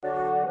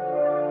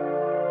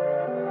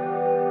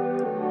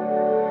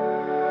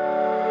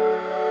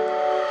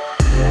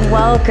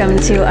Welcome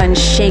to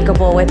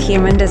Unshakable with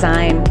Human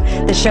Design,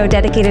 the show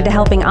dedicated to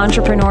helping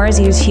entrepreneurs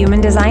use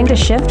human design to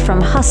shift from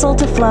hustle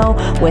to flow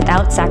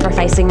without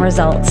sacrificing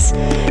results.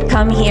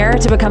 Come here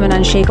to become an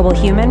unshakable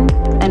human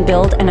and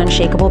build an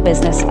unshakable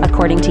business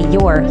according to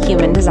your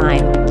human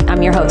design.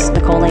 I'm your host,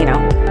 Nicole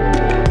Laino.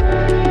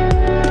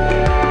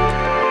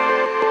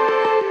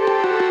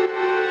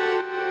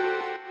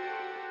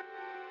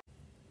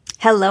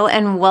 Hello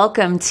and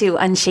welcome to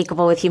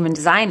Unshakable with Human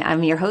Design.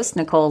 I'm your host,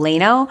 Nicole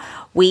Laino.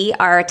 We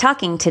are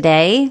talking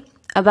today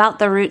about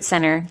the root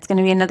center. It's going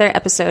to be another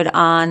episode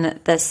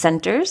on the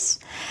centers.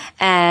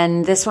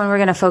 And this one we're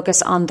going to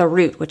focus on the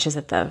root, which is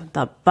at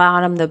the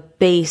bottom, the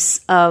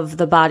base of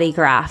the body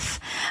graph.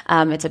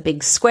 It's a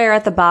big square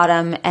at the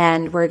bottom,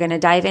 and we're going to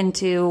dive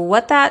into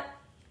what that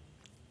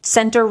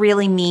center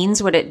really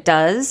means, what it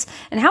does,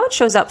 and how it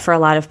shows up for a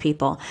lot of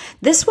people.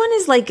 This one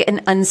is like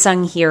an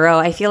unsung hero.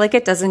 I feel like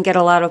it doesn't get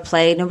a lot of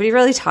play. Nobody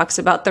really talks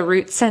about the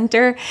root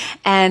center,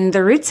 and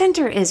the root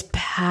center is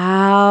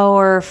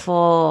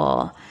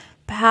powerful,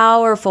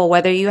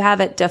 whether you have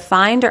it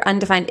defined or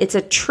undefined. It's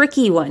a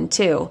tricky one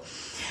too,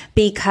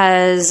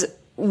 because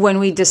when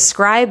we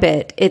describe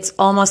it, it's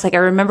almost like, I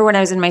remember when I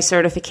was in my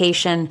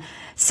certification,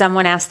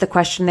 someone asked the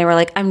question, they were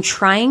like, I'm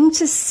trying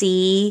to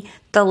see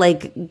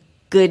the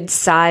good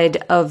side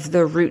of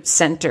the root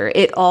center.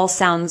 It all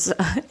sounds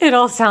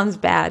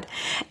bad.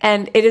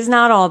 And it is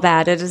not all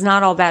bad. It is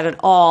not all bad at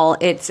all.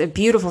 It's a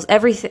beautiful,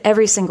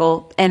 every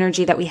single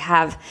energy that we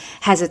have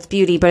has its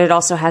beauty, but it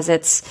also has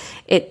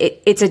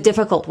it's a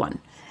difficult one.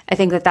 I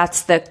think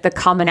that's the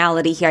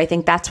commonality here. I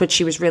think that's what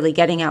she was really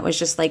getting at, was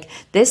just like,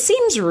 this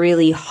seems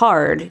really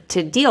hard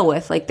to deal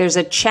with. Like, there's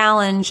a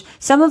challenge.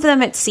 Some of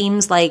them, it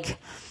seems like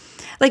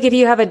if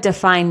you have a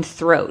defined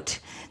throat,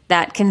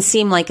 that can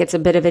seem like it's a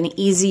bit of an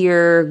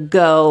easier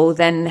go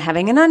than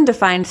having an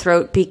undefined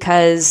throat,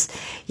 because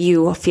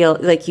you feel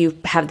like you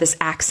have this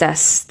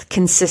access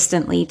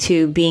consistently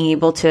to being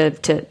able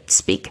to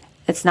speak.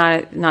 It's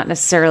not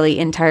necessarily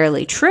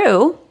entirely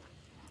true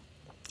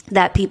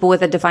that people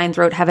with a defined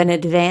throat have an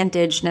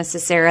advantage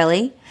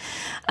necessarily.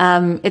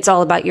 It's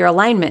all about your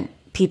alignment.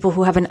 People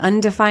who have an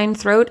undefined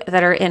throat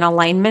that are in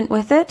alignment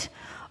with it,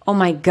 oh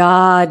my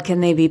God, can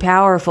they be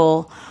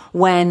powerful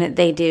when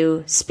they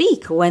do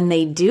speak, when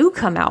they do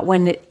come out,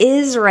 when it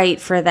is right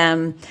for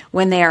them,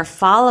 when they are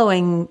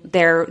following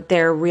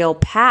their real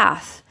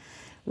path.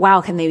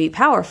 Wow, can they be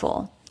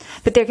powerful?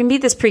 But there can be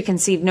this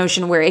preconceived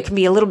notion where it can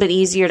be a little bit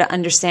easier to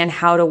understand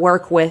how to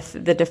work with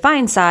the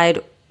defined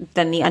side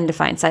than the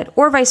undefined side,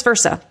 or vice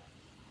versa.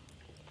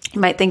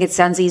 You might think it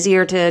sounds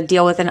easier to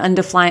deal with an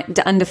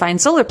undefined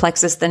solar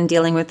plexus than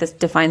dealing with this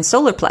defined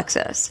solar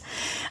plexus.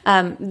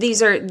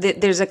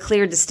 There's a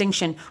clear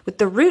distinction. With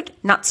the root,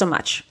 not so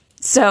much.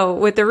 So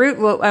with the root,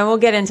 and we'll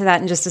get into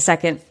that in just a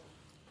second.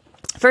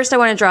 First, I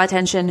want to draw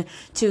attention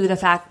to the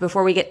fact,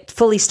 before we get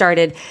fully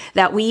started,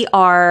 that we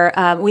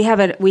have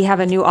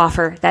a new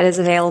offer that is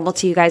available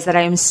to you guys that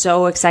I am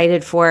so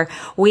excited for.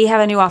 We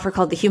have a new offer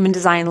called the Human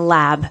Design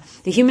Lab.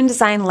 The Human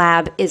Design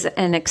Lab is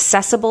an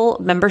accessible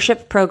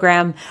membership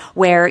program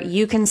where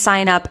you can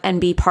sign up and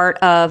be part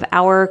of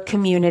our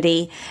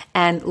community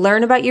and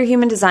learn about your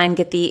human design.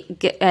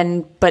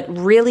 But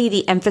really,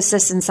 the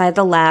emphasis inside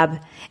the lab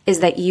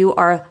is that you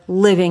are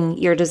living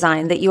your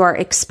design, that you are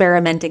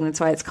experimenting. That's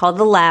why it's called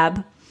the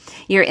lab.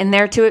 You're in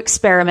there to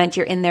experiment.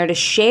 You're in there to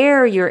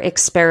share your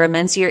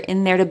experiments. You're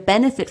in there to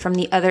benefit from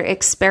the other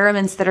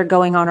experiments that are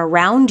going on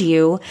around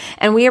you.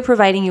 And we are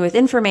providing you with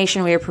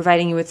information. We are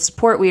providing you with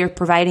support. We are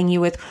providing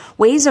you with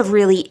ways of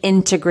really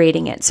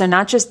integrating it. So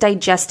not just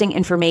digesting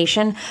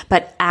information,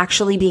 but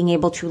actually being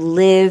able to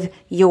live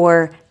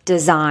your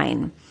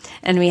design.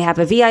 And we have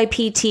a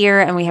VIP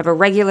tier and we have a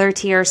regular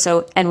tier.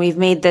 And we've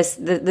made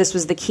this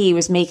was the key,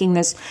 was making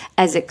this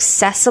as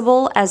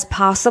accessible as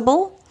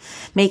possible,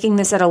 making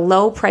this at a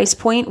low price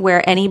point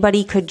where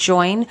anybody could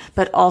join,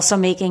 but also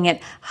making it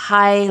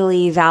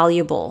highly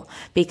valuable.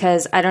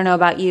 Because I don't know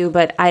about you,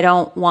 but I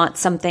don't want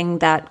something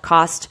that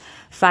cost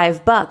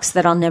 $5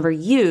 that I'll never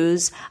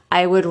use.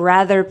 I would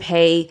rather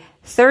pay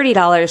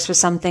 $30 for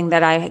something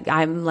that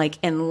I'm like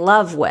in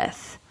love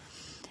with.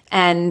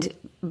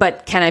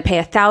 But can I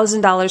pay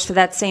 $1,000 for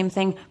that same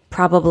thing?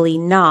 Probably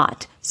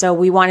not. So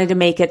we wanted to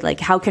make it like,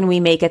 how can we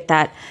make it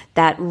that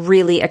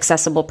really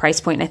accessible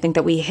price point? And I think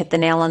that we hit the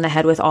nail on the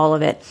head with all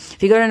of it.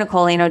 If you go to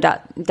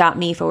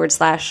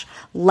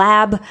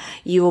nicolelaino.me/lab,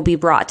 you will be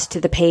brought to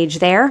the page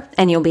there,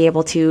 and you'll be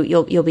able to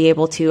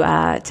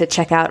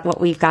check out what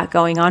we've got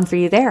going on for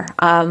you there.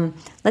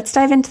 Let's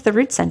dive into the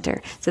root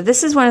center. So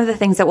this is one of the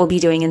things that we'll be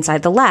doing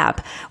inside the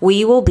lab.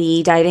 We will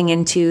be diving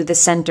into the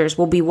centers.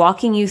 We'll be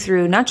walking you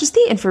through not just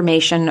the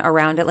information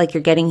around it like you're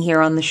getting here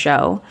on the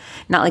show,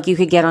 not like you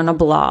could get on a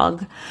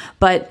blog,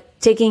 but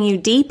taking you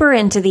deeper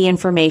into the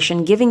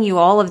information, giving you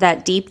all of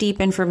that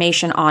deep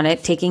information on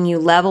it, taking you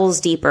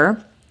levels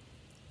deeper,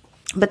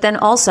 but then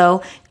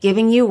also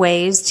giving you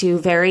ways to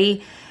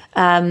very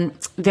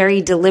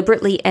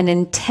deliberately and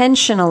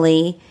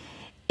intentionally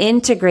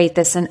integrate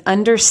this and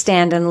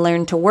understand and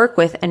learn to work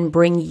with and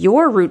bring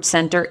your root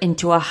center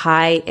into a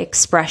high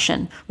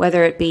expression,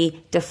 whether it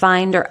be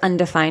defined or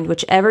undefined,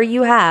 whichever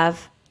you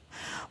have,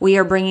 we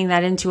are bringing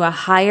that into a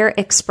higher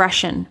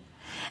expression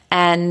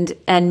and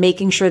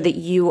making sure that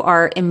you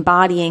are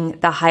embodying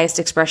the highest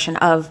expression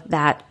of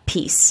that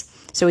piece.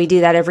 So we do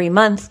that every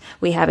month.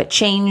 We have a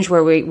change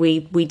where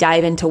we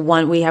dive into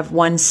one. We have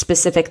one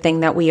specific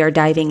thing that we are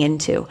diving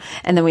into.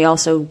 And then we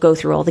also go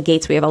through all the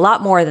gates. We have a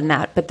lot more than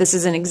that, but this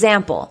is an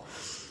example.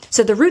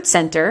 So the root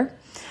center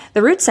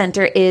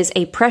is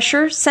a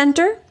pressure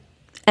center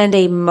and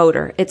a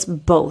motor. It's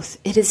both.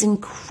 It is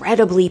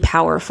incredibly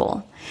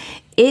powerful.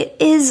 It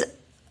is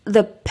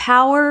the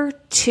power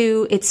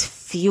to its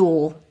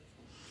fuel.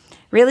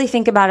 Really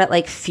think about it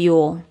like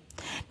fuel.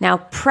 Now,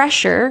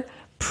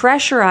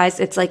 pressurized,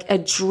 it's like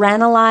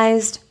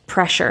adrenalized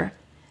pressure.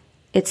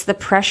 It's the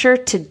pressure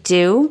to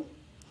do.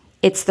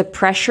 It's the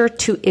pressure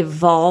to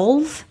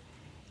evolve.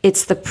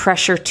 It's the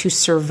pressure to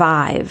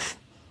survive.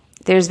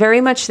 There's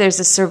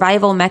a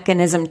survival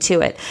mechanism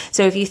to it.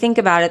 So if you think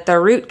about it, the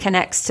root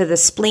connects to the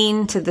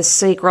spleen, to the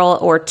sacral,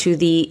 or to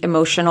the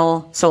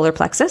emotional solar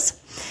plexus.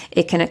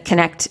 It can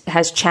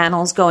has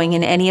channels going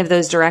in any of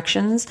those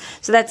directions.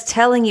 So that's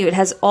telling you it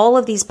has all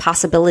of these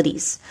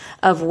possibilities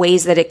of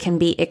ways that it can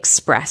be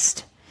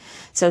expressed.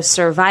 So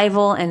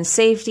survival and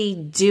safety,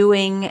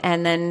 doing,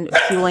 and then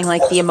fueling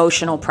like the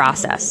emotional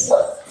process.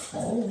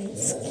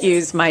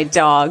 Excuse my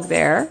dog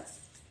there.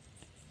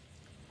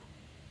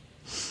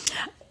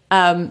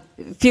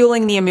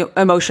 Fueling the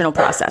emotional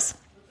process.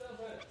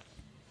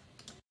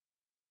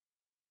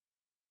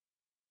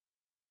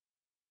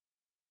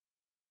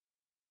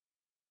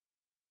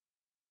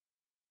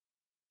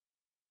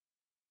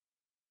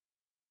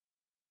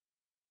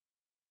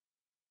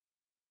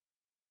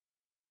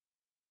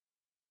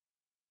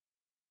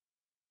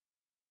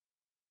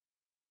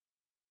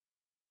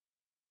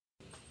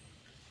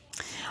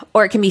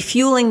 Or it can be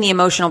fueling the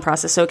emotional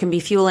process. So it can be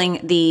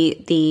fueling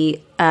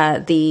the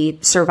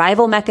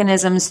survival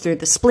mechanisms through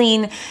the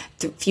spleen,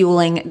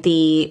 fueling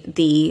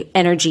the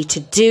energy to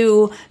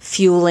do,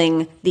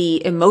 fueling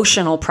the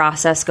emotional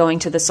process going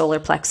to the solar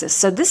plexus.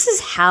 So this is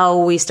how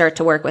we start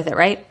to work with it,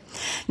 right?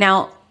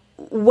 Now,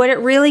 what it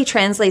really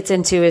translates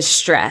into is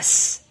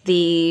stress.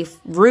 The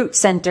root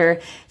center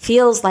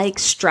feels like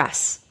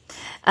stress.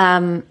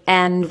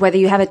 And whether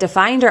you have it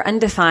defined or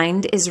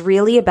undefined is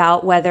really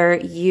about whether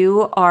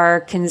you are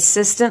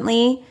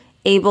consistently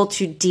able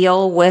to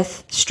deal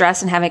with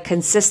stress and have a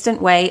consistent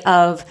way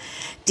of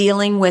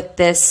dealing with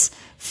this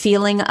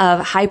feeling of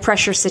high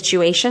pressure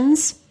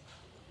situations.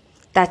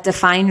 That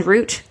defined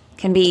root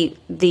can be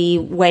the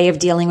way of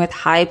dealing with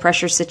high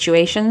pressure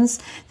situations,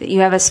 that you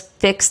have a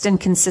fixed and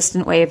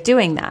consistent way of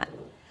doing that.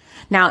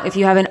 Now, if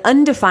you have an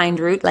undefined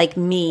root, like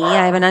me,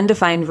 I have an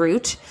undefined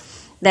root,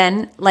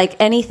 then like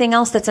anything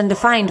else that's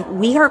undefined,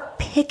 we are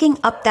picking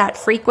up that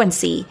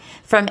frequency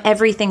from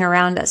everything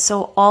around us.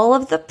 So all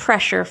of the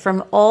pressure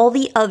from all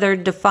the other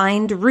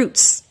defined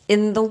roots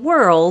in the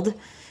world,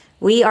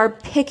 we are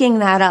picking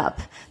that up,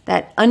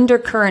 that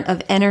undercurrent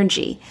of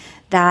energy,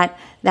 that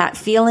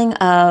feeling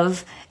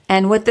of,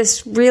 and what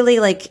this really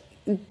like,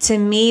 to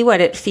me,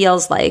 what it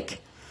feels like,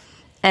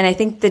 and I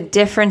think the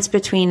difference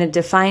between a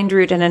defined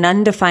root and an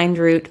undefined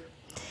root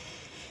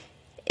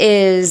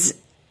is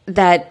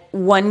that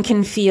one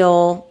can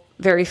feel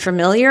very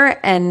familiar,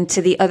 and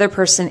to the other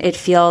person, it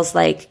feels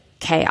like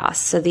chaos.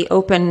 So the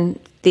open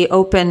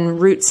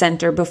root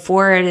center,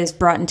 before it is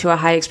brought into a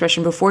high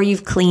expression, before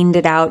you've cleaned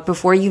it out,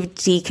 before you've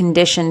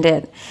deconditioned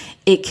it,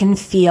 it can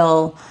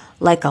feel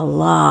like a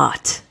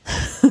lot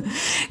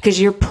because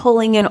you're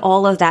pulling in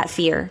all of that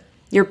fear.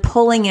 You're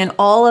pulling in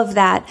all of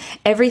that,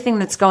 everything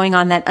that's going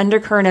on, that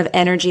undercurrent of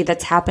energy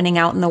that's happening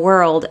out in the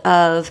world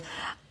of,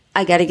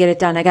 I got to get it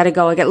done. I got to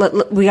go.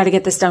 We got to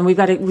get this done. We've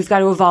got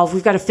to evolve.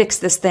 We've got to fix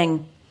this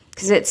thing,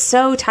 because it's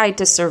so tied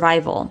to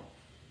survival.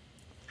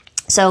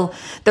 So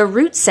the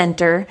root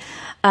center,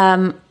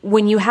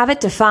 when you have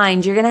it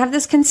defined, you're going to have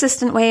this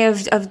consistent way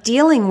of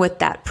dealing with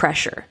that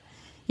pressure.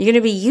 You're going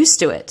to be used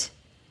to it.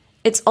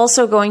 It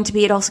also can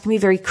be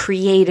very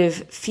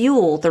creative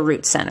fuel, the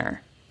root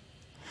center.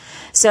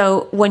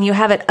 So when you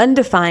have it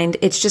undefined,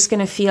 it's just going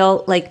to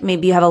feel like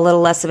maybe you have a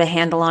little less of a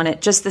handle on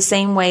it. Just the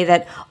same way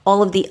that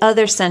all of the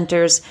other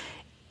centers,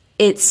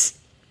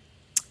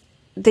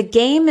 the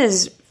game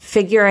is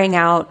figuring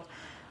out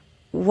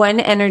when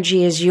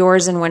energy is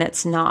yours and when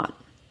it's not.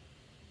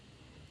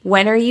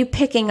 When are you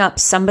picking up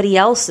somebody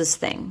else's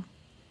thing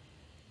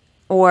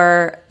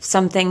or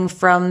something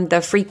from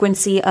the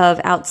frequency of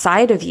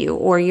outside of you,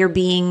 or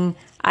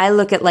I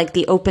look at like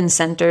the open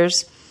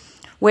centers.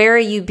 Where are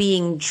you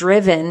being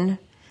driven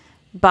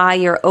by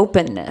your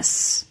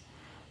openness?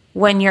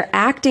 When you're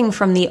acting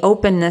from the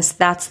openness,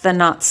 that's the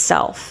not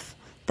self.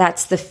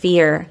 That's the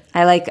fear.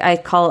 I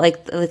call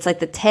it it's like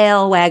the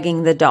tail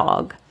wagging the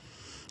dog.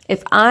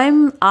 If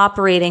I'm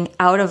operating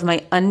out of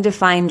my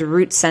undefined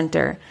root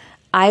center,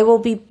 I will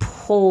be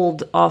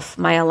pulled off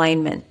my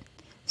alignment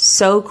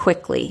so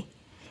quickly.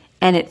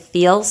 And it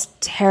feels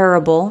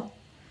terrible.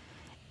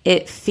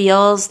 It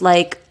feels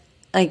like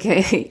like,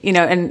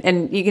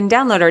 and you can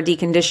download our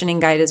deconditioning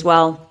guide as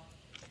well.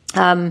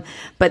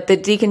 But the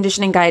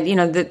deconditioning guide,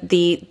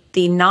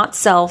 the not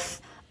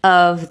self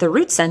of the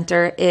root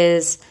center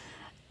is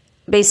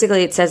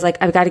basically, it says like,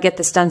 I've got to get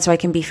this done so I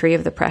can be free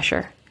of the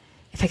pressure.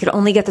 If I could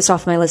only get this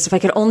off my list, if I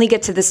could only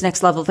get to this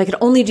next level, if I could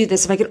only do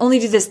this, if I could only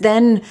do this,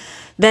 then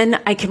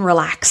I can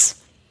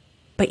relax.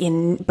 But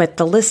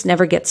the list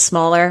never gets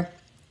smaller.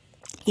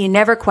 You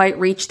never quite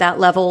reach that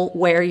level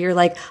where you're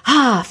like,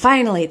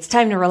 finally, it's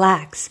time to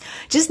relax.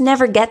 Just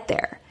never get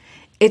there.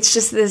 It's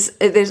just this,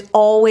 there's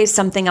always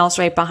something else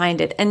right behind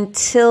it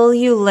until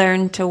you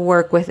learn to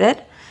work with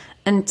it,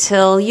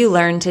 until you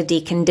learn to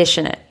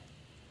decondition it.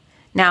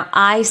 Now,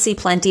 I see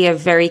plenty of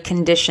very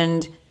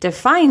conditioned,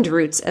 defined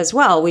roots as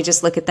well. We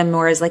just look at them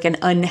more as like an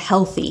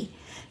unhealthy,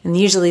 and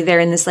usually they're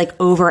in this like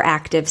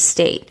overactive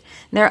state.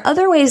 And there are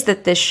other ways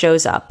that this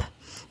shows up.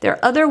 There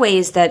are other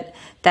ways that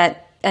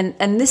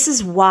and this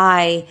is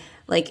why,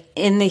 like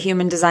in the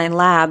Human Design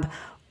Lab,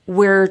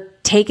 we're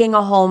taking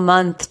a whole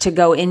month to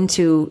go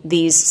into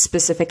these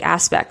specific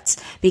aspects,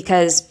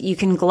 because you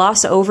can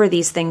gloss over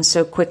these things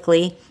so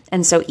quickly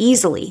and so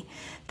easily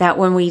that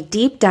when we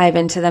deep dive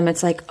into them,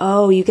 it's like,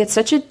 oh, you get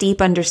such a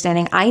deep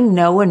understanding. I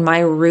know when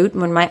my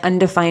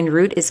undefined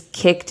root is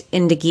kicked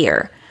into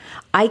gear.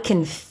 I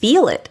can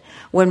feel it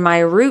when my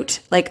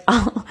root, like,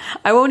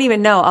 I won't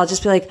even know. I'll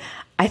just be like,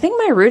 I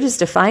think my root is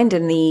defined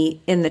in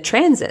the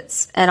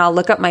transits, and I'll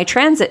look up my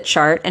transit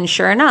chart, and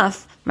sure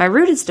enough, my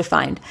root is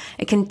defined.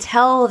 I can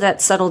tell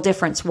that subtle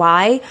difference.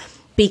 Why?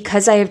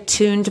 Because I have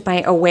tuned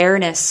my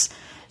awareness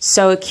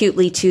so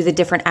acutely to the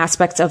different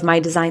aspects of my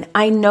design.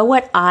 I know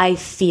what I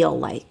feel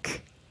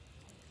like.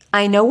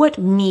 I know what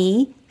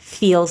me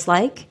feels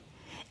like,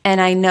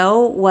 and I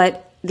know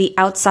what the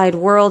outside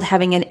world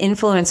having an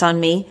influence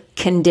on me,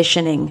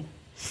 conditioning,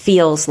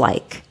 feels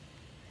like.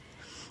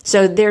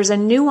 So there's a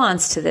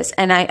nuance to this.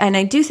 And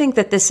I do think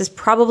that this is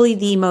probably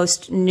the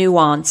most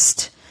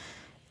nuanced,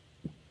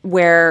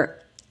 where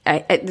I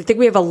think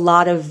we have a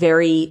lot of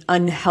very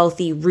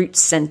unhealthy root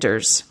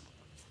centers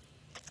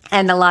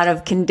and a lot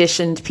of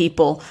conditioned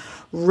people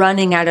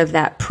running out of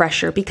that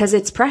pressure, because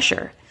it's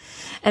pressure.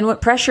 And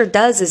what pressure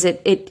does is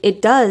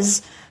it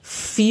does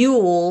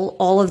fuel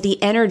all of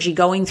the energy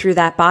going through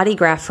that body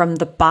graph from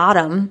the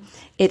bottom.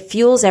 It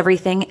fuels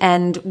everything.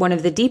 And one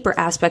of the deeper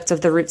aspects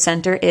of the root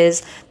center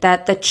is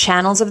that the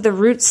channels of the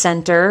root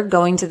center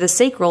going to the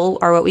sacral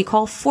are what we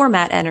call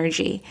format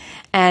energy.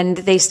 And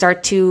they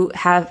start to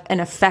have an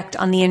effect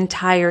on the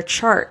entire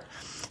chart.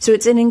 So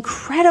it's an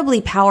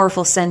incredibly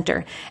powerful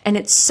center. And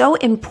it's so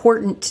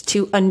important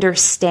to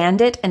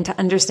understand it and to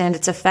understand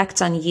its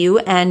effects on you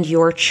and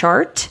your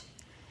chart.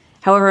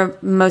 However,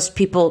 most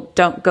people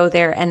don't go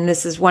there, and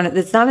this is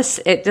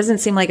it doesn't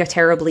seem like a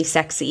terribly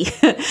sexy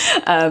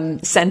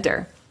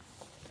center.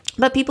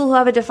 But people who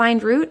have a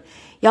defined root,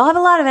 y'all have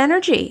a lot of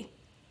energy.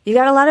 You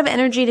got a lot of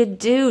energy to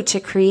do, to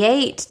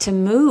create, to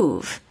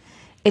move.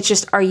 It's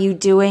just, are you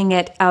doing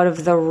it out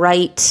of the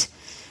right?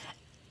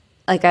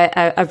 Like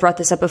I've brought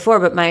this up before,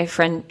 but my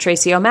friend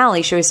Tracy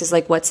O'Malley, she always says,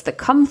 like, what's the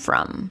come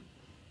from?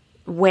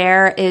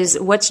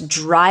 What's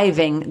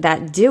driving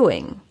that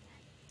doing?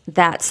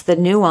 That's the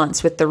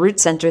nuance with the root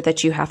center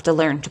that you have to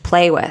learn to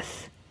play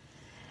with.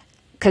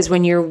 Because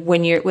when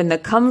the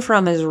come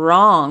from is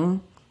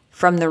wrong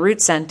from the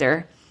root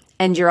center,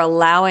 and you're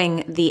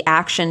allowing the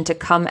action to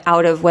come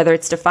out of whether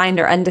it's defined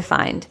or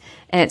undefined,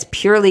 and it's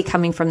purely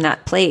coming from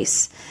that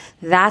place,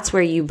 that's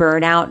where you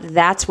burn out.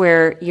 That's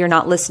where you're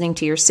not listening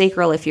to your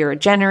sacral if you're a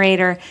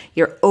generator.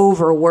 You're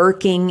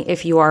overworking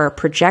if you are a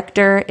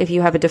projector. If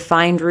you have a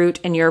defined root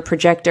and you're a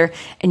projector,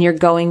 and you're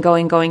going,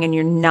 and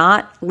you're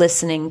not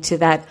listening to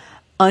that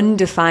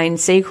undefined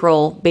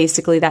sacral,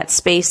 basically that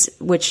space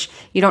which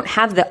you don't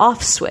have the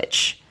off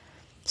switch.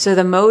 So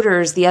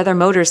the other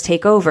motors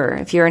take over.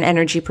 If you're an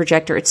energy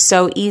projector, it's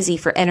so easy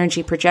for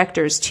energy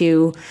projectors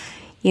to,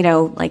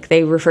 like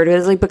they refer to it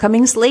as like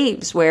becoming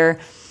slaves, where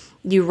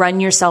you run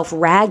yourself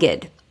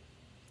ragged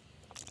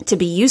to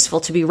be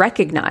useful, to be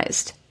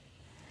recognized,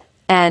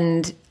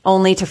 and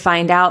only to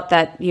find out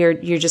that you're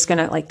just going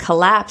to like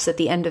collapse at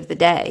the end of the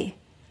day.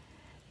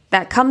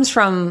 That comes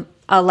from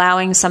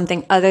allowing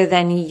something other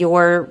than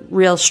your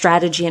real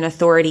strategy and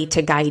authority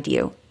to guide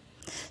you.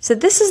 So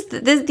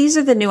these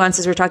are the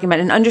nuances we're talking about,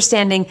 and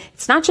understanding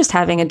it's not just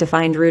having a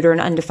defined root or an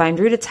undefined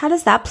root. It's how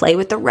does that play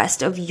with the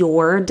rest of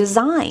your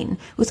design,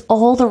 with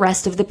all the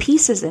rest of the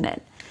pieces in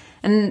it.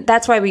 And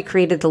that's why we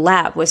created the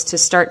lab, was to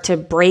start to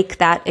break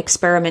that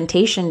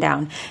experimentation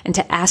down and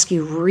to ask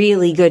you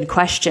really good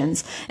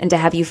questions and to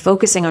have you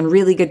focusing on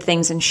really good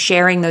things and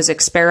sharing those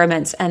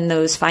experiments and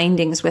those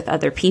findings with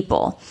other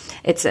people.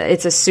 It's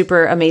a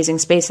super amazing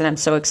space, and I'm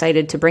so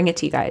excited to bring it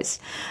to you guys.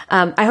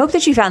 I hope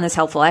that you found this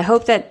helpful. I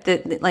hope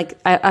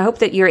I hope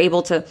that you're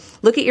able to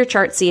look at your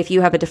chart, see if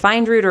you have a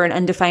defined root or an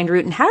undefined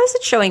root, and how is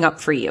it showing up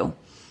for you?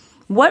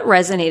 What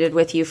resonated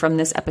with you from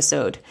this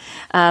episode?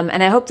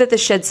 And I hope that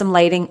this sheds some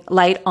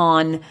light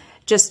on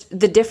just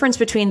the difference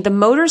between the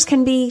motors.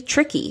 Can be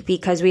tricky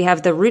because we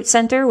have the root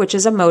center, which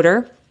is a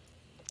motor,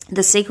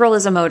 The sacral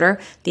is a motor,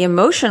 the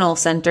emotional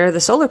center, the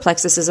solar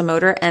plexus is a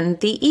motor, and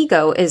the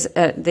ego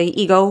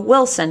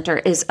will center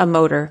is a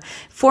motor.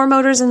 4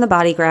 motors in the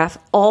body graph,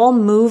 all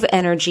move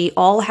energy,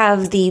 all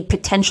have the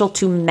potential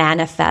to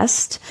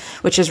manifest,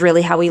 which is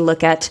really how we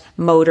look at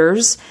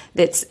motors.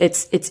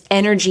 It's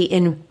energy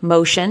in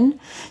motion.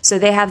 So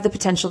they have the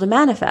potential to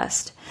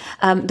manifest.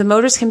 The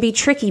motors can be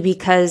tricky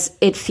because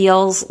it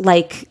feels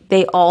like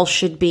they all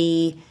should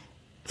be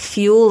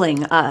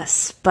fueling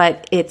us,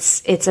 but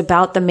it's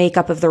about the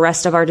makeup of the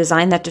rest of our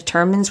design that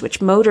determines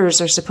which motors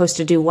are supposed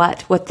to do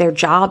what their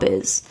job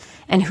is,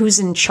 and who's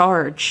in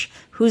charge,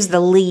 who's the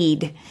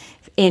lead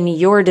in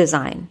your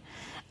design.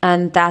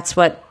 And that's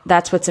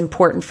what's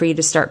important for you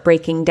to start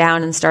breaking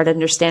down and start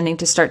understanding,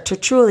 to start to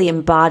truly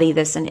embody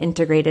this and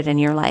integrate it in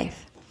your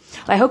life.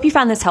 I hope you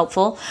found this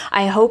helpful.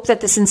 I hope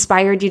that this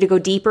inspired you to go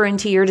deeper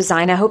into your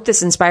design. I hope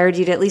this inspired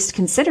you to at least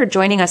consider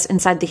joining us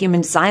inside the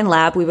Human Design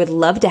Lab. We would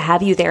love to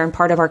have you there and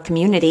part of our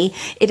community.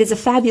 It is a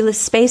fabulous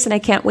space, and I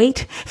can't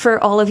wait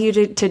for all of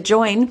you to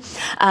join.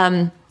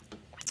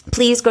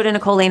 Please go to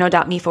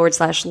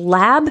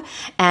NicoleLano.me/lab,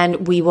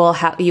 and we will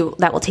have you.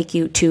 That will take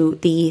you to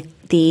the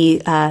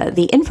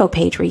info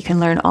page where you can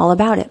learn all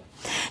about it.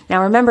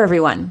 Now, remember,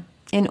 everyone,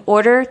 in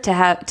order to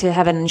have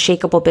an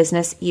unshakable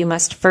business, you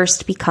must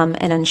first become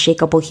an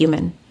unshakable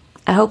human.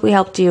 I hope we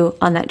helped you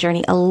on that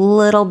journey a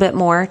little bit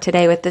more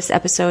today with this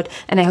episode,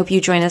 and I hope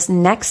you join us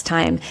next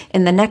time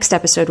in the next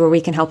episode where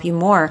we can help you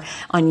more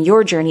on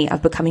your journey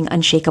of becoming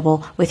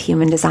unshakable with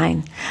human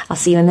design. I'll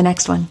see you in the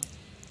next one.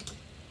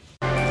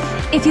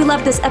 If you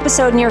love this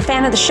episode and you're a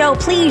fan of the show,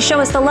 please show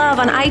us the love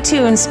on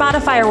iTunes,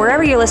 Spotify, or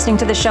wherever you're listening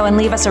to the show, and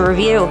leave us a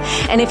review.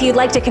 And if you'd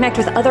like to connect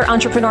with other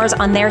entrepreneurs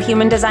on their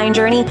human design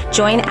journey,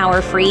 join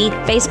our free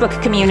Facebook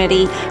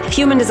community,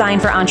 Human Design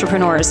for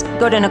Entrepreneurs.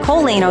 Go to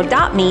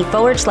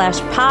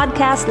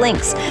NicoleLano.me/podcast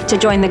links to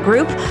join the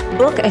group,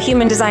 book a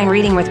human design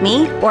reading with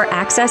me, or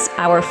access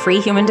our free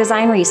human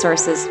design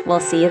resources. We'll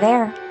see you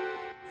there.